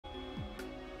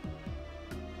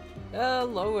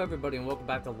Hello everybody and welcome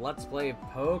back to Let's Play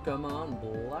Pokemon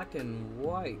Black and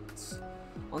White.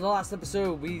 On the last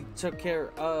episode we took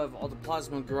care of all the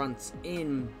Plasma Grunts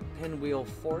in Pinwheel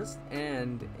Forest,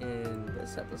 and in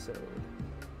this episode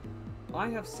I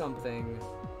have something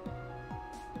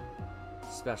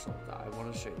special that I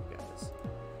want to show you guys.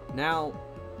 Now,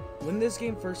 when this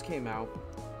game first came out,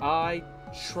 I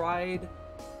tried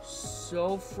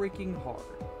so freaking hard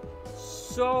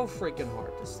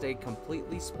to stay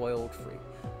completely spoiled free.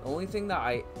 The only thing that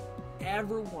I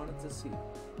ever wanted to see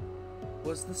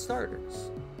was the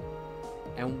starters.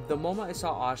 And the moment I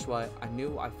saw Oshawott, I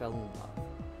knew I fell in love.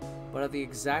 But at the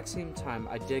exact same time,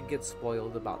 I did get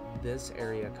spoiled about this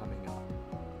area coming up.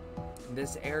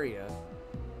 This area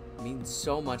means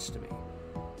so much to me.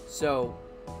 So,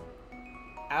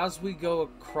 as we go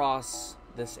across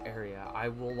this area, I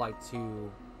will like to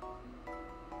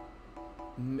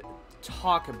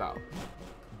talk about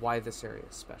why this area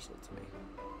is special to me.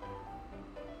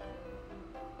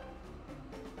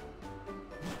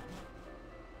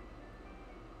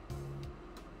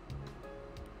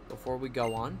 Before we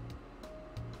go on,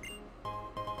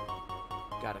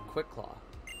 got a quick claw.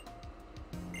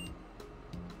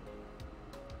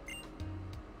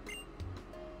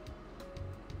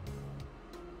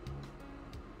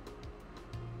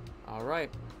 All right.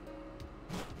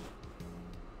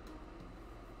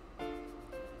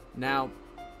 Now,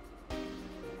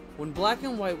 when Black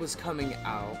and White was coming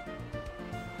out,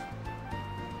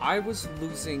 I was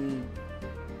losing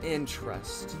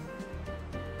interest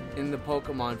in the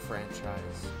Pokemon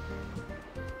franchise.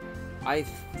 I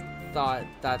thought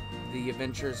that the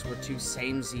adventures were too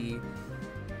samey.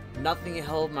 Nothing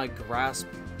held my grasp,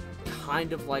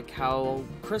 kind of like how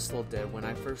Crystal did when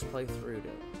I first played through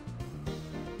it.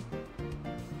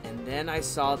 And then I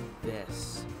saw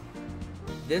this.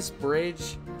 This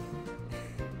bridge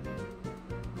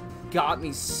got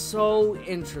me so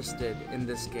interested in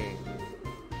this game.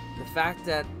 The fact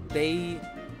that they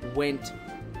went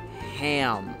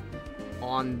ham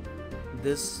on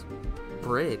this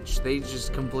bridge. They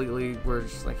just completely were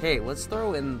just like, hey, let's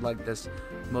throw in like this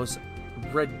most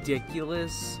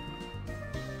ridiculous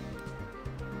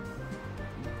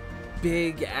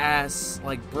big ass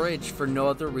like bridge for no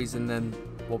other reason than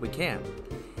what we can.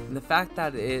 And the fact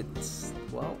that it's,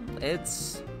 well,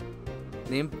 it's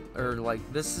named, or like,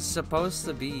 this is supposed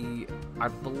to be, I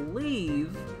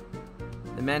believe,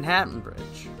 the Manhattan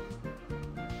Bridge.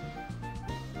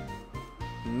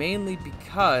 Mainly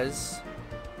because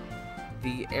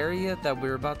the area that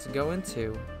we're about to go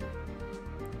into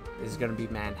is going to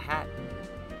be Manhattan.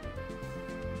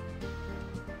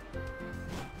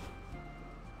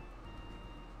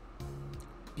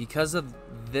 Because of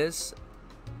this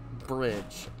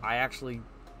bridge, I actually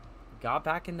got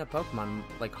back into Pokemon,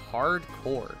 like,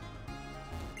 hardcore.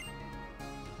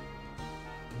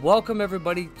 Welcome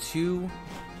everybody to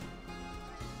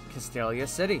Castelia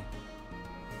City.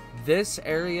 This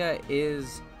area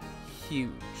is huge.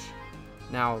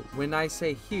 Now, when I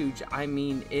say huge, I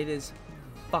mean it is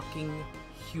fucking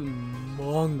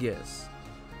humongous.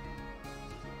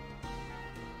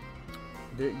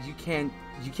 You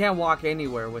can't walk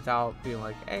anywhere without being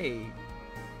like, hey,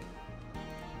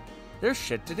 there's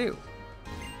shit to do.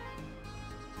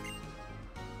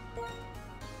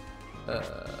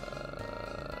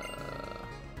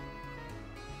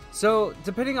 So,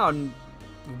 depending on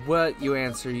what you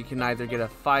answer, you can either get a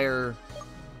fire,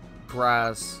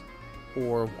 grass,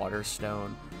 or water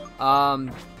stone. I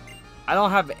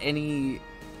don't have any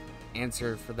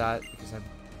answer for that because I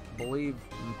believe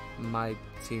my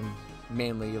team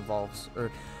mainly evolves, or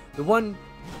the one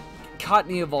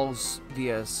Cottonee evolves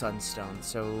via Sunstone,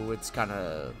 so it's kind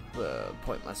of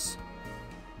pointless.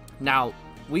 Now,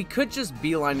 we could just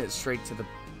beeline it straight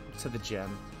to the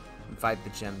gym and fight the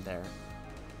gym there.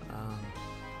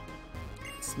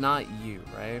 It's not you,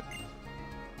 right?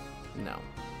 No.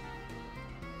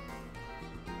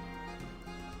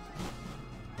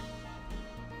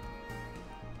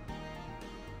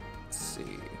 Let's see.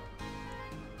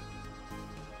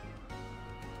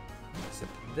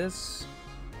 Except this.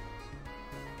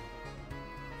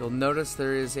 You'll notice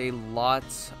there is a lot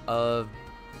of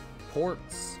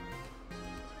ports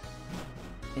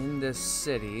in this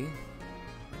city.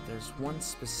 There's one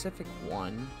specific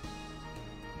one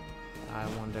that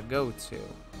I wanted to go to.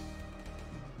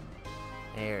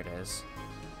 There it is.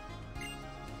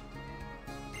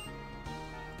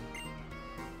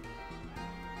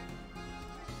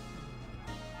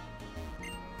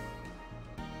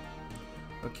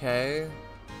 Okay.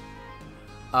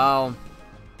 Oh,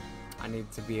 I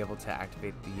need to be able to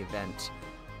activate the event.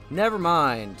 Never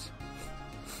mind.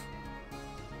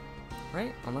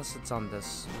 Right? Unless it's on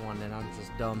this one and I'm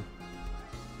just dumb.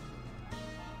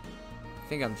 I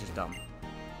think I'm just dumb.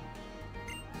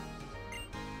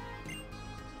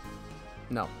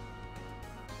 No.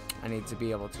 I need to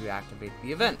be able to activate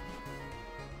the event.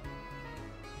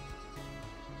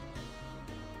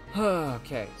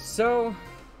 Okay, so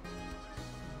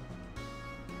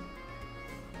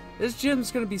this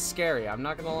gym's gonna be scary, I'm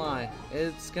not gonna lie.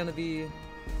 It's gonna be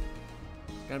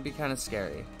kind of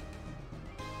scary.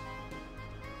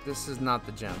 This is not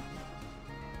the gym.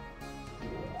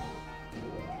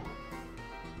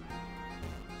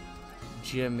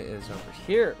 Gym is over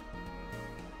here.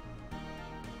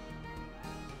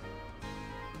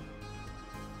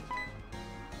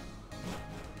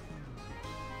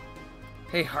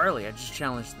 Hey Harley, I just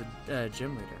challenged the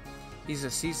gym leader. He's a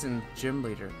seasoned gym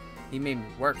leader. He made me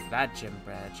work for that gym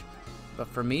badge. But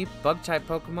for me, bug-type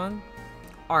Pokemon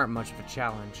aren't much of a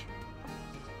challenge.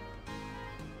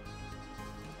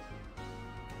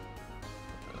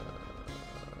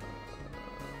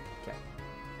 Okay.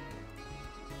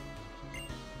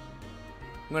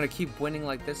 I'm gonna keep winning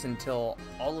like this until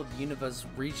all of Univa's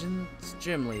region's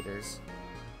gym leaders.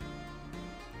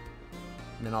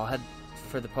 And then I'll head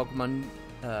for the Pokemon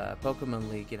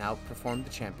League and outperform the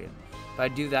champion. If I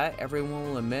do that, everyone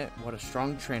will admit what a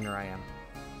strong trainer I am.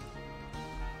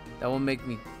 That will make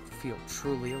me feel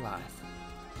truly alive.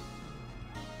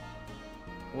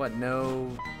 What,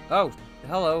 no... Oh,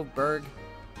 hello, Berg.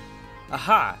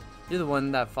 Aha! You're the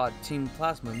one that fought Team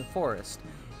Plasma in the forest.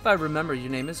 If I remember,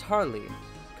 your name is Harley.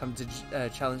 Come to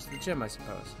challenge the gym, I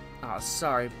suppose. Oh,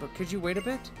 sorry, but could you wait a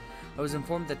bit? I was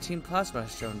informed that Team Plasma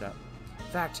has shown up. In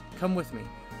fact, come with me.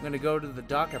 I'm gonna go to the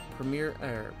dock at Premier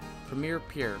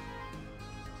Pier.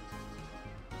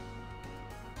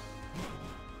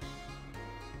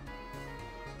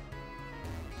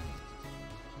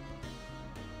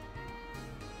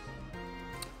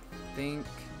 Think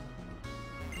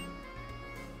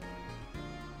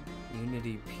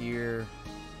Unity Pier.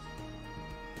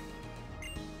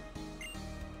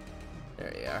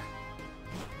 There you are.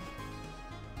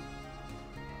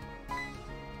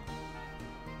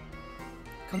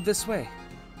 Come this way.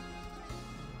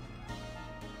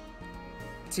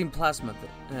 Team Plasma,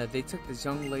 they took this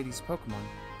young lady's Pokemon.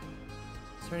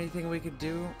 Is there anything we could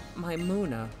do? My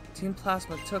Muna. Team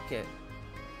Plasma took it.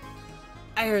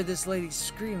 I heard this lady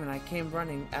scream and I came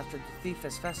running after the thief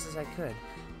as fast as I could.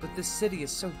 But this city is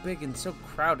so big and so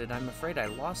crowded, I'm afraid I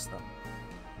lost them.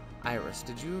 Iris,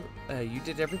 you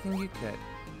did everything you could.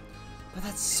 But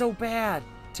that's so bad!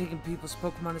 Taking people's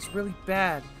Pokemon is really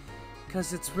bad.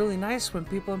 Because it's really nice when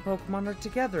people and Pokemon are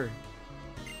together.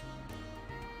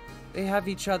 They have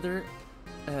each other.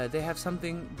 They have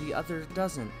something the other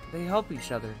doesn't. They help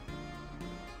each other.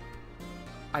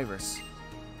 Iris.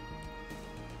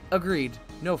 Agreed.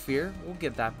 No fear. We'll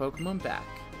get that Pokemon back.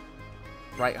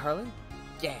 Right, Harley?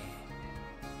 Yeah.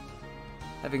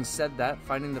 Having said that,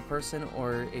 finding the person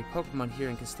or a Pokemon here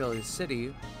in Castelia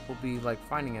City will be like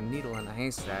finding a needle in a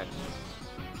haystack.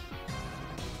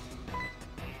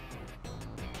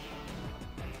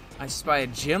 I spy a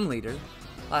gym leader.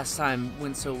 Last time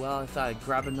went so well, I thought I'd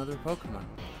grab another Pokemon.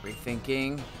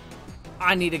 Rethinking.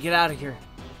 I need to get out of here.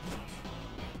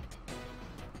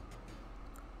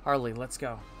 Harley, let's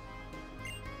go.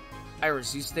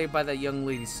 Iris, you stay by that young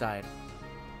lady's side.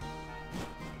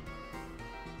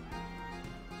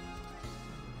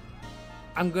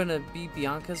 I'm gonna be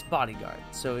Bianca's bodyguard,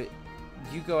 so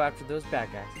you go after those bad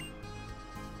guys.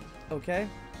 Okay?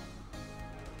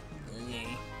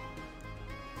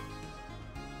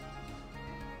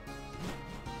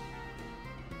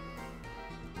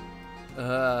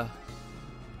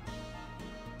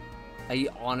 I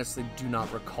honestly do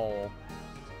not recall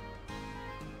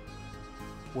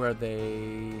where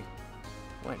they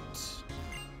went.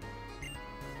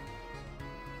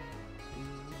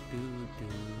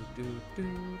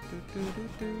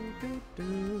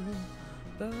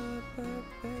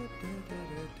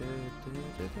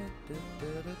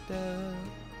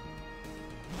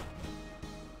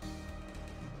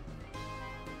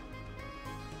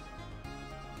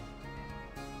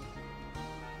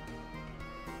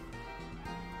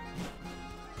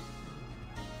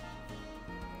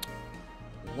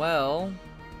 Well,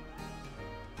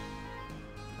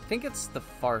 I think it's the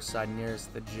far side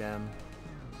nearest the gym.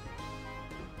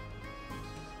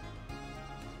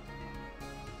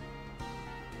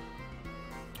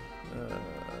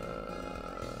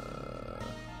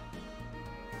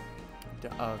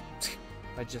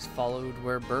 I just followed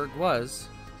where Berg was.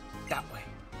 That way.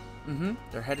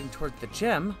 They're heading toward the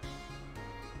gym.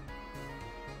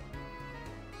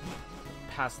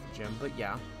 Past the gym, but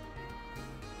yeah.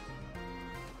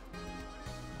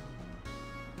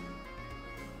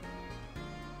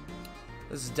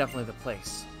 This is definitely the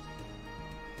place.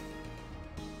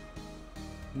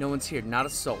 No one's here, not a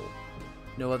soul.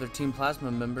 No other Team Plasma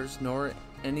members, nor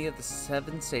any of the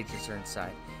 7 sages are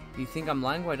inside. If you think I'm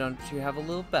lying, why don't you have a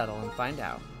little battle and find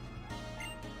out?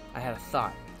 I had a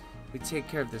thought. We'd take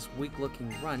care of this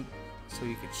weak-looking runt so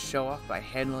you could show off by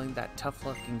handling that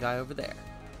tough-looking guy over there.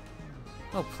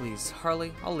 Oh please,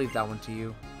 Harley, I'll leave that one to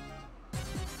you.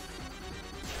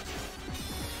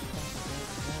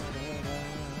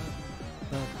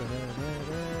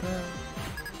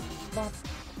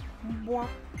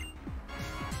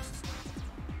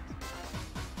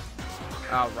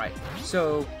 Alright,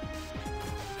 so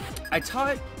I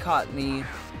taught Cottony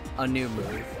a new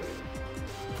move.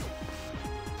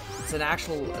 It's an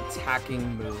actual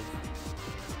attacking move.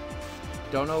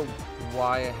 Don't know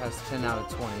why it has 10 out of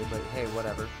 20, but hey,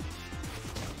 whatever.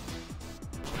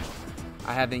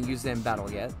 I haven't used it in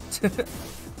battle yet.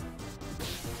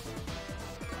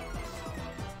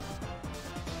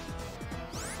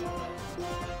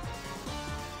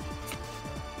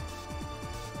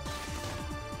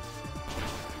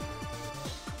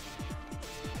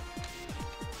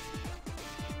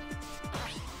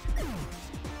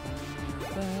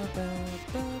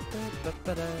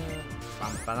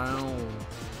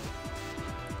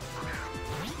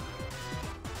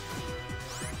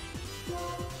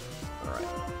 Alright.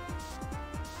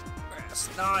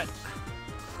 It's not.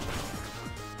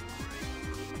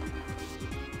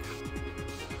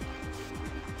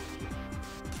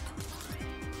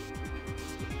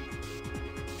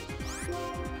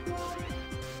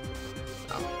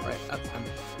 Alright, I'm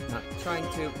not trying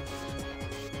to.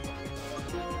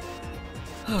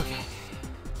 Okay.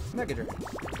 Mega Dragon.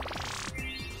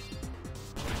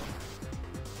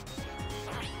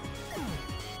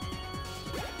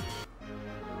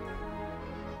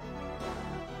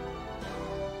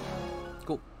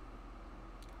 Cool.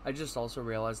 I just also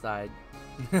realized that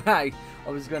I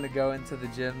was gonna go into the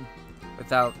gym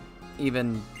without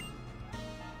even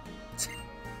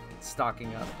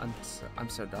stocking up. I'm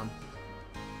so dumb.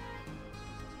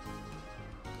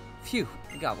 Phew,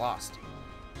 I got lost.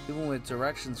 Even with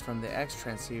directions from the X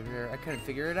transceiver, I couldn't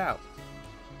figure it out.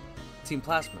 Team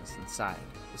Plasma's inside.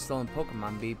 The stolen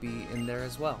Pokemon may be in there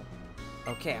as well.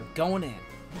 Okay, I'm going in.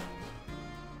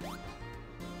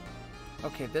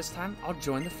 Okay, this time I'll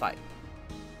join the fight.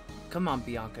 Come on,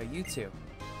 Bianca, you too.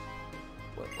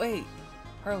 Wait,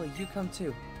 Harley, you come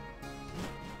too.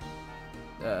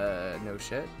 No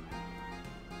shit.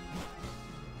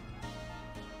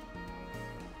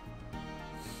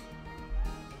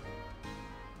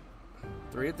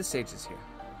 Three of the sages here.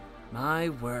 My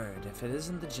word, if it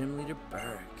isn't the gym leader,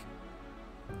 Berg.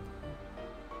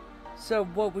 So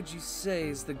what would you say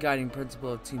is the guiding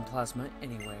principle of Team Plasma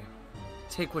anyway?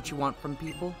 Take what you want from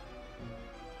people?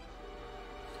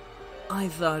 I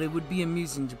thought it would be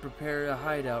amusing to prepare a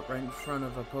hideout right in front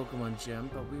of a Pokemon gym,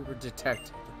 but we were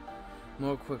detected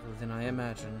more quickly than I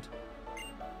imagined.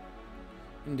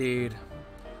 Indeed.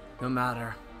 No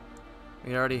matter.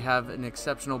 We already have an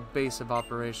exceptional base of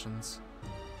operations.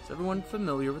 Is everyone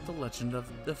familiar with the legend of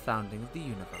the founding of the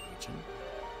Unova region?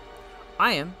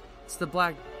 I am. It's the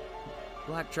black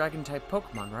dragon type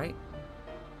Pokemon, right?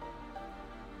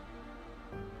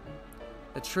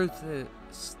 The truth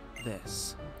is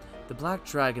this. The black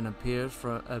dragon appeared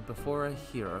before a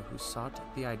hero who sought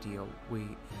the ideal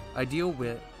way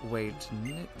to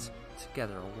knit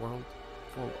together a world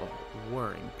full of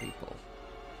warring people.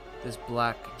 This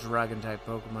black dragon-type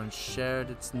Pokemon shared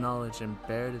its knowledge and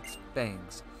bared its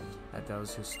fangs at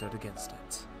those who stood against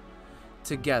it.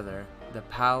 Together, the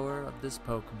power of this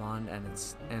Pokemon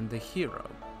and the hero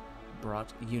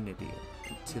brought unity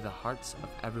to the hearts of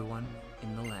everyone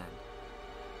in the land.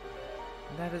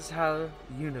 That is how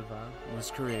Unova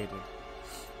was created.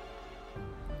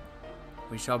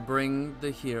 We shall bring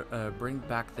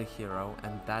back the hero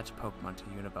and that Pokemon to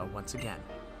Unova once again.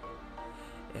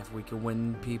 If we can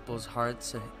win people's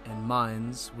hearts and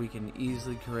minds, we can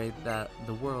easily create the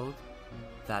world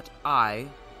that I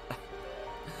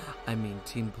mean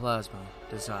Team Plasma,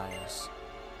 desires.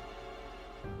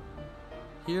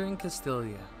 Here in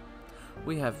Castelia,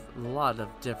 we have a lot of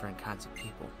different kinds of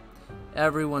people.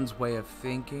 Everyone's way of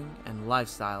thinking and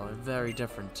lifestyle are very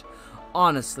different.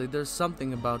 Honestly, there's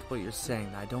something about what you're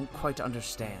saying that I don't quite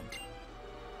understand.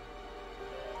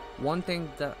 One thing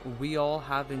that we all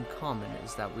have in common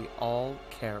is that we all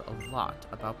care a lot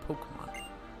about Pokemon.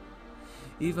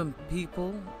 Even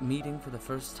people meeting for the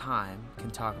first time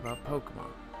can talk about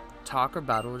Pokemon. Talk or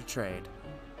battle or trade.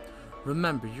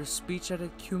 Remember your speech at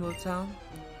Akumo Town?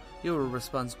 You were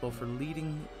responsible for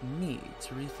leading me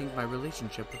to rethink my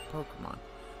relationship with Pokemon.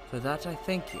 For that I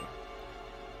thank you.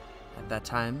 At that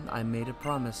time, I made a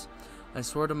promise. I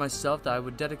swore to myself that I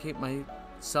would dedicate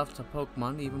myself to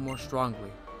Pokemon even more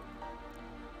strongly.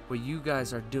 What you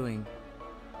guys are doing,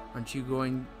 aren't you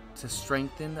going to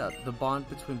strengthen the bond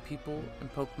between people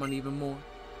and Pokemon even more?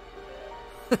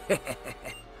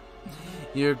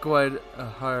 You're quite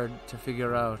hard to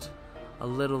figure out. A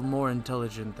little more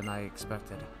intelligent than I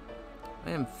expected.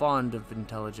 I am fond of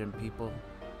intelligent people.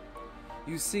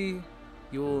 You see,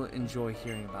 you'll enjoy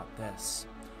hearing about this.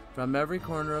 From every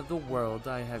corner of the world,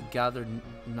 I have gathered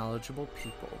knowledgeable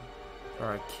people for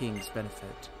our king's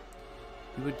benefit.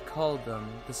 You would call them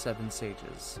the Seven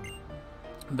Sages.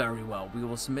 Very well, we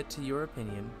will submit to your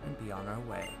opinion and be on our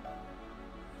way.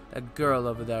 That girl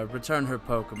over there, return her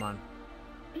Pokemon.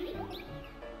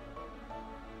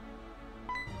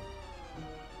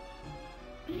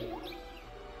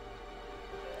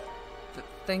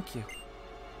 Thank you.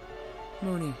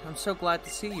 Mooney, I'm so glad to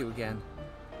see you again.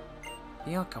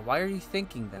 Bianca, why are you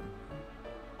thanking them?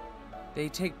 They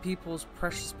take people's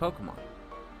precious Pokemon.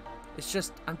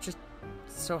 I'm just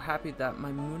so happy that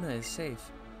my Muna is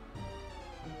safe.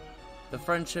 The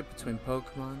friendship between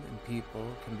Pokemon and people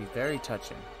can be very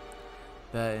touching.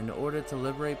 But in order to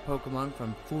liberate Pokemon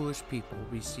from foolish people,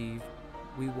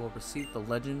 we will receive the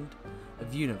legend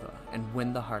of Unova and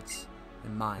win the hearts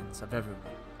and minds of everyone.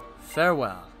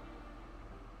 Farewell.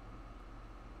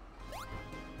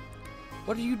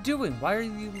 What are you doing? Why are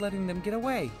you letting them get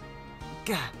away?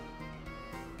 Gah!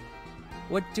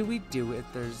 What do we do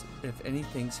if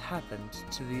anything's happened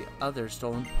to the other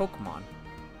stolen Pokemon?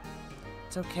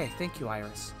 It's okay, thank you,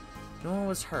 Iris. No one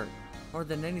was hurt. More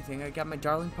than anything, I got my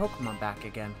darling Pokemon back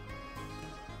again.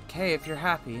 Okay, if you're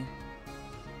happy,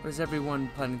 what is everyone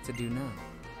planning to do now?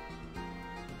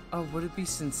 Oh, would it be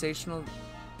sensational?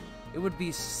 It would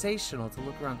be sensational to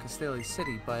look around Castelia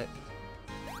City, but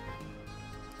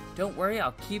don't worry,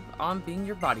 I'll keep on being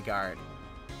your bodyguard.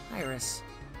 Iris.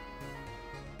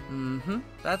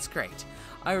 That's great.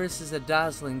 Iris is a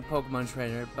dazzling Pokemon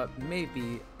trainer, but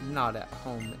maybe not at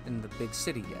home in the big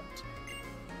city yet.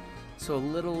 So a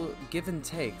little give and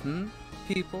take,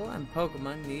 People and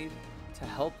Pokemon need to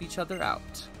help each other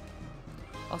out.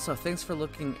 Also, thanks for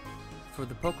looking for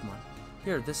the Pokemon.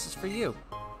 Here, this is for you.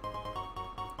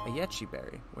 A Yechi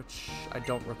Berry, which I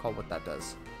don't recall what that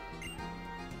does.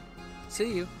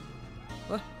 See you.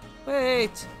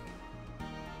 Wait!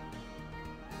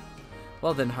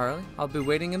 Well then, Harley, I'll be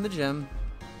waiting in the gym.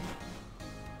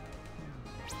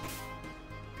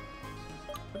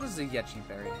 What does a Yechi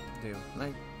Berry do?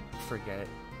 I forget.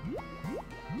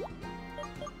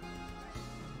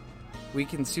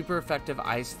 Weaken super effective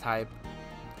ice type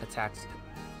attacks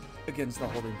against the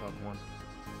holding Pokemon.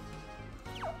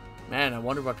 Man, I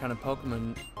wonder what kind of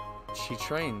Pokemon she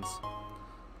trains.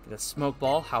 Get a Smoke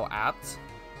Ball, how apt.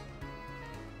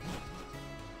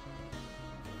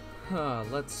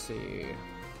 Let's see.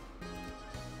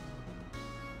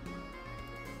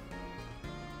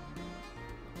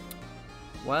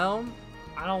 Well,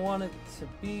 I don't want it to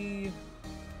be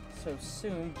so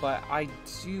soon, but I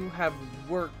do have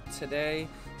work today,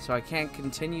 so I can't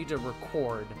continue to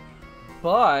record.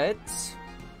 But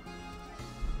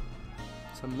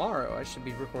tomorrow I should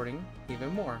be recording even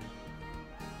more.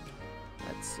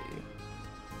 Let's see.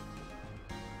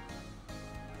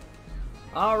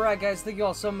 Alright guys, thank you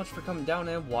all so much for coming down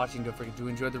and watching. Don't forget to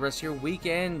enjoy the rest of your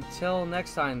weekend. Till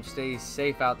next time, stay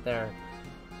safe out there.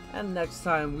 And next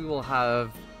time we will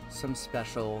have some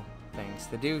special things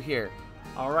to do here.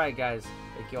 Alright guys,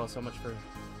 thank you all so much for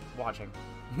watching.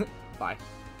 Bye.